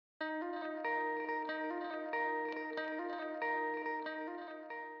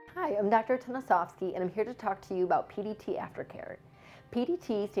Hi, I'm Dr. Atanasovski, and I'm here to talk to you about PDT AfterCare.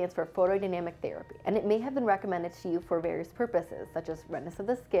 PDT stands for photodynamic therapy, and it may have been recommended to you for various purposes, such as redness of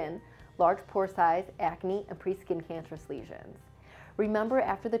the skin, large pore size, acne, and pre-skin cancerous lesions. Remember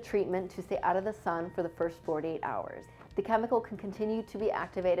after the treatment to stay out of the sun for the first 48 hours. The chemical can continue to be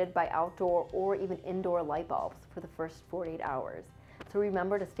activated by outdoor or even indoor light bulbs for the first 48 hours. So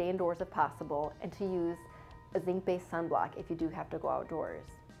remember to stay indoors if possible and to use a zinc-based sunblock if you do have to go outdoors.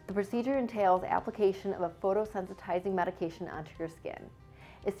 The procedure entails application of a photosensitizing medication onto your skin.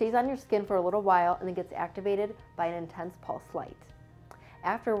 It stays on your skin for a little while and then gets activated by an intense pulse light.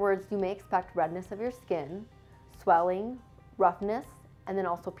 Afterwards, you may expect redness of your skin, swelling, roughness, and then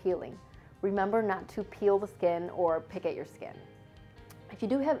also peeling. Remember not to peel the skin or pick at your skin. If you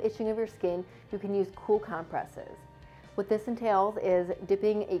do have itching of your skin, you can use cool compresses. What this entails is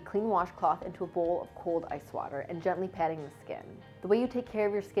dipping a clean washcloth into a bowl of cold ice water and gently patting the skin. The way you take care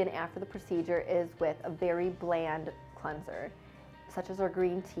of your skin after the procedure is with a very bland cleanser, such as our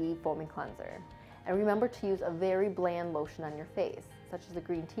green tea foaming cleanser. And remember to use a very bland lotion on your face, such as the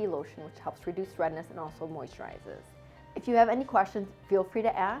green tea lotion, which helps reduce redness and also moisturizes. If you have any questions, feel free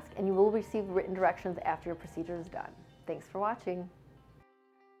to ask, and you will receive written directions after your procedure is done. Thanks for watching.